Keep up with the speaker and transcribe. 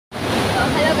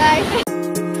Hello guys.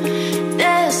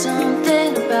 There's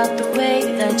something about the way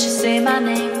that you say my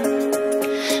name.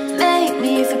 Make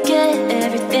me forget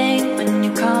everything when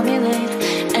you call me late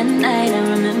at night. I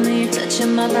remember you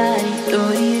touching my body. The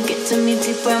way you get to me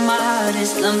deep where my heart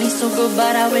is. Love me so good,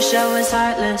 but I wish I was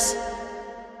heartless.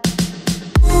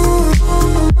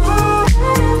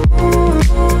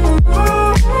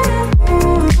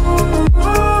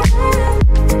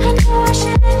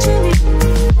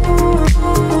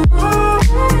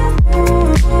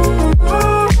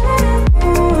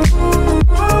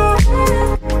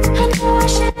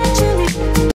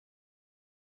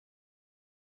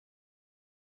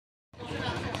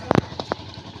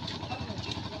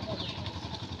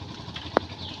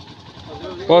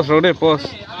 Pause rồi đấy, pause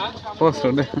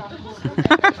rồi đấy.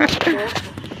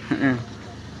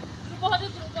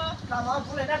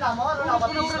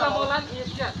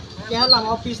 làm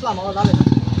office làm ở đó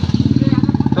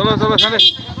Solo sang đây.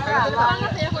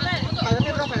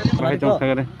 Phải trông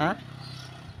sang đây. hả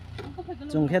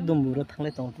trông hết Dumboor thang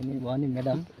lấy trông thì mình bỏ đi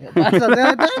madam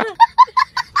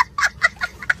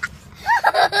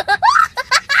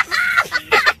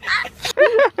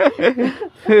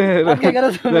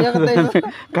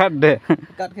Cut deh.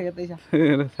 Cut kayak gitu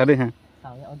Sari ha.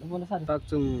 Tak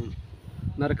chung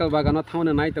narkal bagano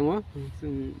thaune nai tongo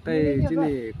chung tai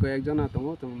chini ko ekjona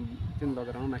tongo tung tin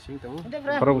bagarang machine tongo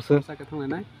Parabsa. sa ka thaune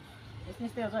nai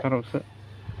Parabsa.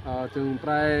 chung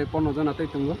prai 15 jona tai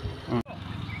tongo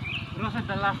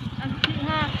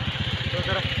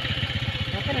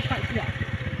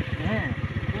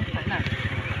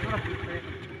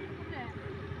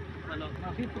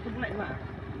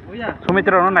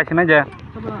Sumitro nó này xin nó giờ.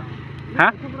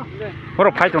 Hả? Có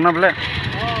đọc phải chỗ nào vậy?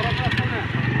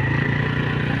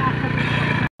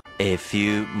 A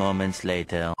few moments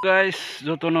later. Guys,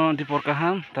 jotono di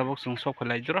porkahan tabok sung sok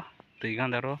phalai jro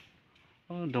tigan daro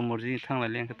domorji thang la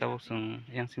leng tabok sung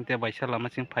yang singte baisa lama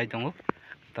sing phai tongo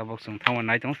tabok sung thang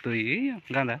nai tong tui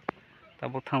ganda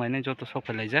tabok thang lai ne joto sok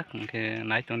phalai jak ke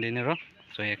nai tong dene ro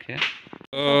joya ke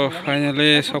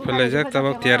finally sok phalai jak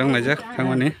tabok tiarang lai jak thang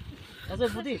mani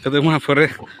kedua mah pore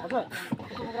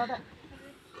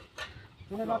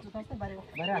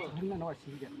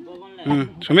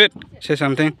Sumit, say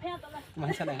something.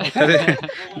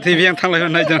 TV yang thang lai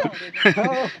nai jang.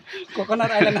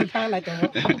 Coconut Island thang này tao.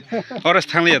 Oras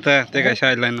thang lai ta te ga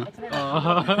sai lai no.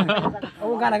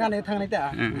 Gana thang này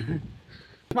ta.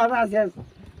 Mana sih?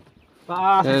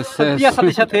 Dia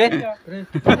sate.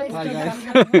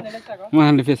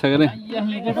 Mahan di pesa gale.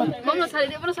 Vamos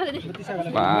salir deh.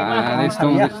 Ba,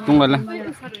 tunggal lah.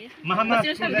 Mahan.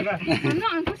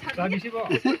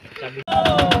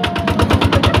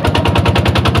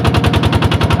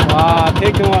 wah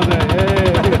take the one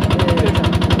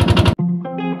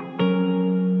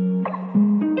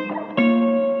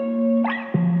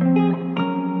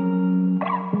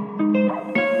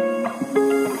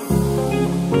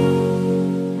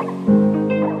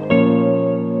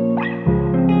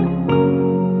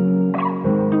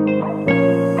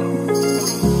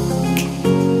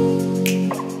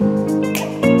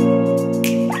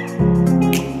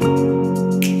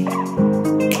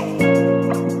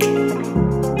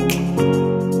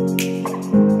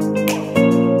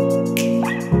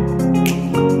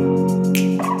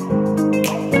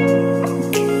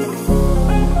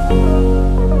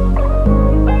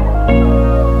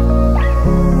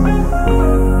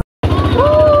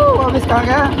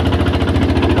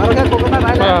Coconut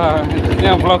Island.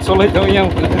 Yang vlog solo itu yang.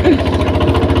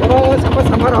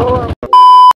 Sama-sama.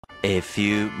 A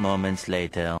few moments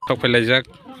later. Kok pelajak?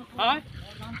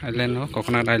 Island ho,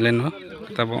 Coconut Island ho.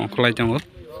 Kita bawa ongkulai janggu.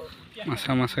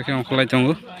 Masa-masa ke ongkulai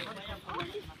janggu.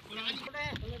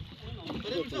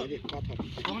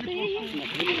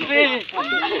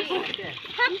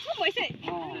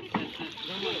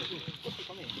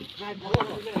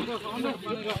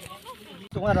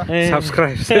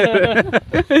 Subscribe.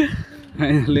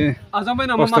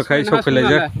 Posto kai sok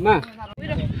pelajak.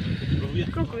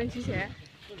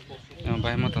 Yang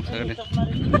baik matang sekali.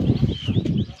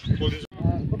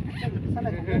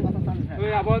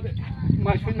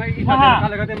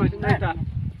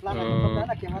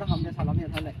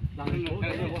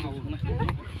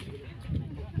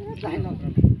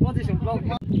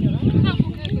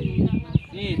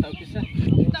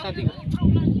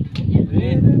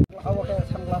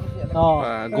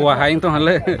 Gua haing tuh hal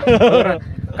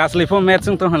kasih phone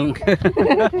matching tuh hal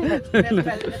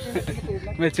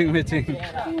matching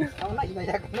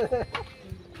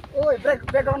Oi,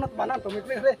 background mana tuh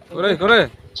mikir. Kore background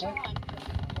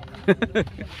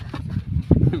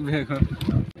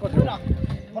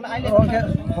Mana aja orang kayak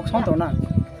hoax tuh nah.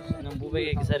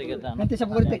 bagi kisah kita. Nanti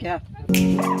saya boleh tek ya.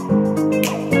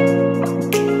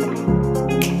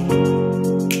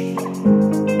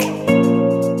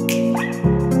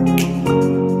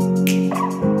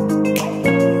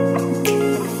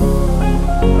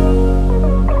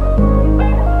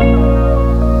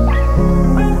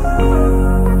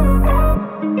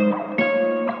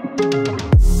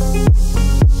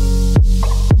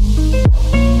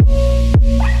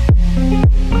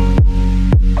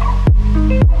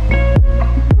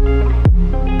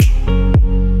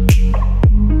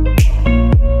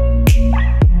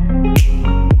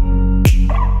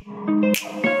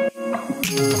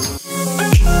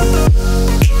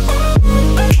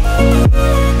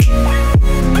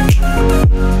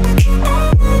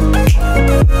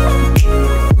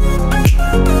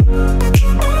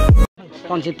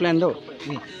 कौन सी प्लान दो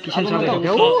किशन साले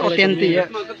हो और टेंटी है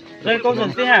Saya kau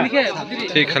sendiri ya.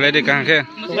 ठीक खले दे कहां के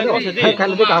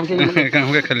खाली दे काम के काम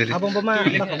के खले दे अब बमा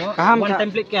काम One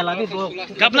template kayak lagi tuh.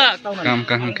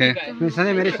 काम के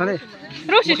मिसाले मेरे साले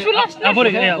Rosi sulas.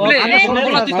 Boleh ya.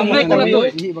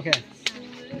 ये बके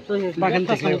bagan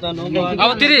tek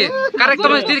अब तिरी करेक्ट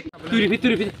म तिरी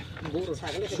Turi.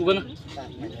 Sugan.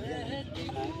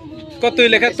 कतै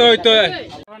लेखा तोय तोय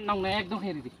Nong na ekdom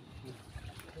heri di.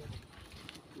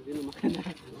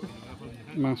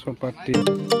 मांस पार्टी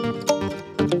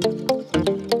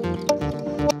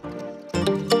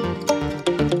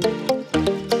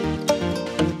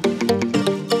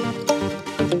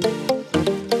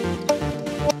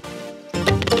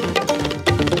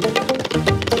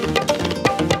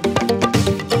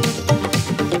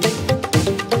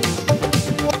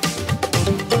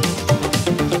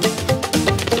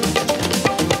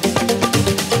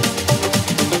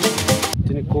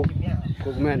Ini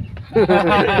cookman.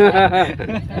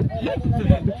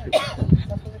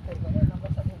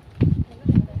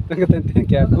 Tengah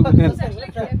क्या cookman.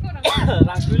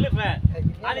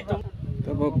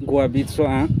 तब गोवा बीच सो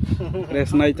आ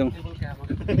रेस नाइ तंग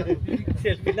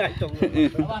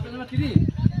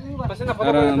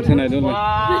आराम से नाइ दो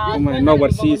ओमाय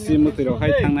नौबार सी मुतिरो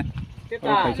हाय थांना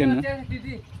फाइखेन ना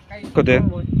कदे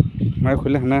माय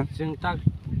खुले हना Sing tak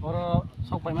oro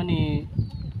sok pai mani.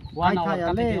 One hour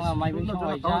tapi dia mai bin sok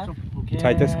aja.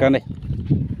 चाइते स्काने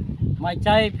Mai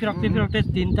chai pirokte 3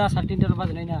 3:30 baj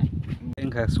nai na.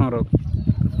 एंखा सोरो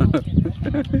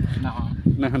Nah.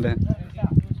 ना हंदे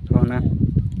होना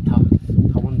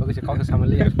Kawan bagus kau ke sama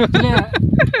lihat.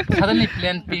 Suddenly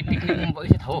plan picnic mo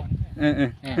isi tho.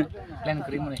 Plan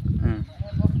krim mo.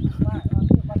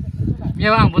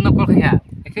 Biar ang bunok kol kaya.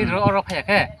 Ekse ro kaya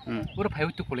ke. Pura phayu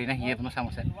tu kulai na hiye masa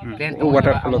masa. Plan Oh,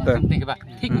 water polo ta. Think ba.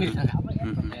 Thik mil thaga.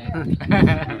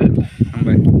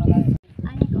 Bye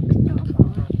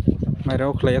Myra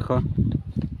खलाय ख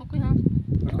Okay ha.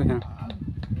 Okay हां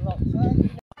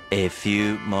A few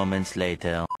moments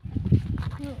later.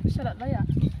 Salat ba ya?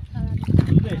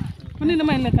 Ini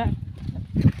namanya leka.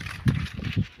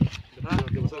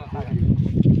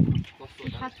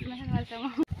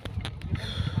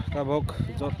 Tabok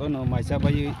joto no maisa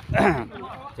bayi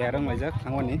jarang majak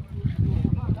thangwani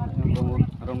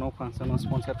rong no function no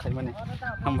sponsor khaimani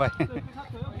hambai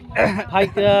Phai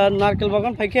narkel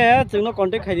bagan phai ke jengno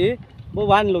contact khai di. Bo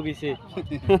wan logi se.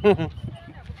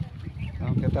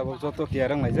 oke tabok joto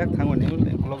jarang majak thangwani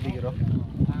vlog digiro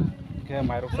ke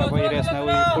mairok sabai res na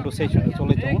oi photo session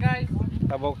cholai tongo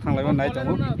tabok thanglaiba nai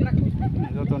tongo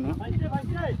joto no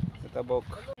tabok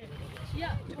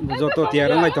joto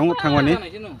jarang nai tongo thangwani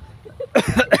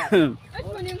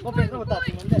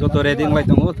joto ready ngai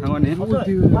tongo thangwani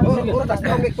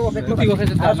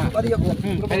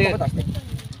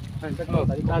Hi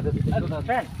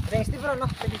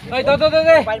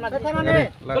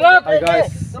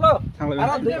guys,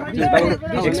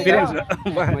 experience.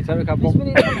 Macam kapok.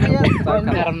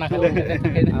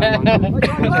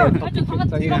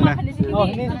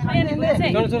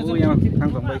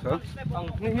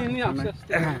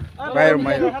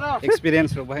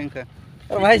 Experience ka.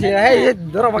 भाई से है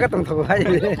दरो बके तुम थको भाई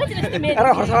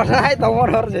अरे हर है तो मोर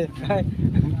हर से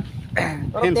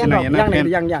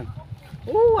yang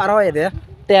aro ya deh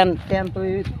ten tu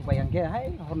bayang ke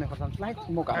hai horne khosan slide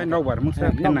mo ka Ai no bar mung sa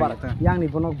pen na ta. yang ni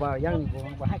bonok ba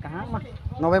hai kaha mah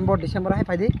November December hai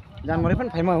padi January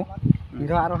pen phai mau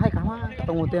enggak aro hai kaha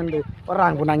ketemu ten de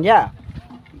orang bunang ya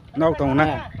Nok tong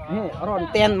na.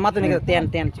 orang ten matu ni ten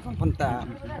cikon punta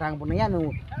orang bunang ya nu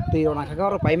ti orang kagak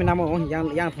aro pai menamo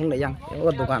yang phung le yang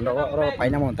dukan ro pai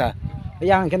namo ta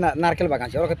yang kena narkel bagan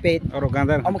sih orang ke Oro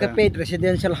gandar. Om ke paid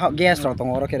residential guest ro tong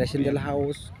oro ke residential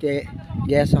house ke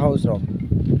guest house ro.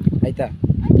 Aita.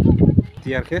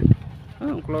 Tiar ke?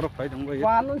 Kloro pai dong ya.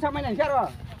 Wanun sama nang jaro.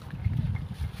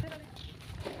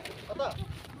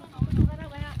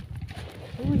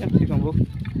 yang sih kamu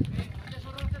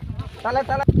Tala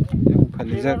tala. yang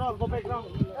palizak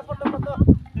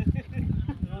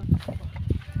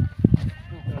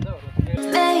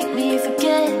Make me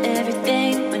forget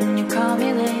everything when you call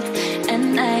me late at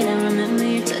night. I remember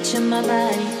you touching my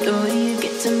body. The way you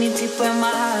get to me deep where my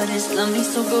heart is. Love me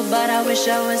so good, but I wish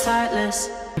I was heartless.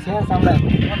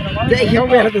 Dễ hiểu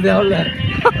về là từ đầu là.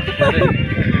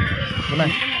 Mana?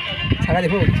 Sangat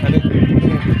ibu.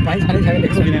 Main sangat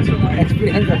experience.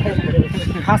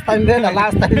 First time deh,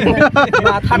 last time deh,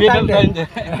 third time deh.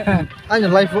 Anh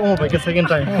life mau pakai second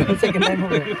time. Second time.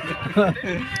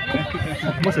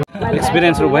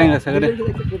 experience ru bahaya nggak sagade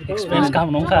Experience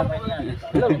kamu nongka.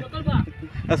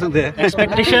 langsung deh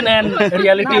Expectation and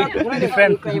reality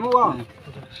different.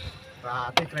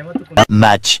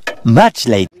 Much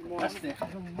later.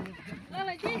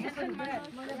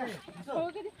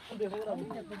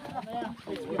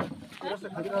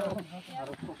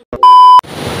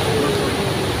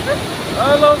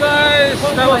 halo guys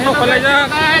tahu sok palanya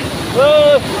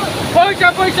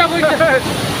Bocah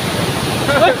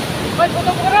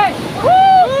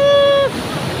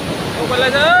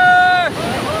palanya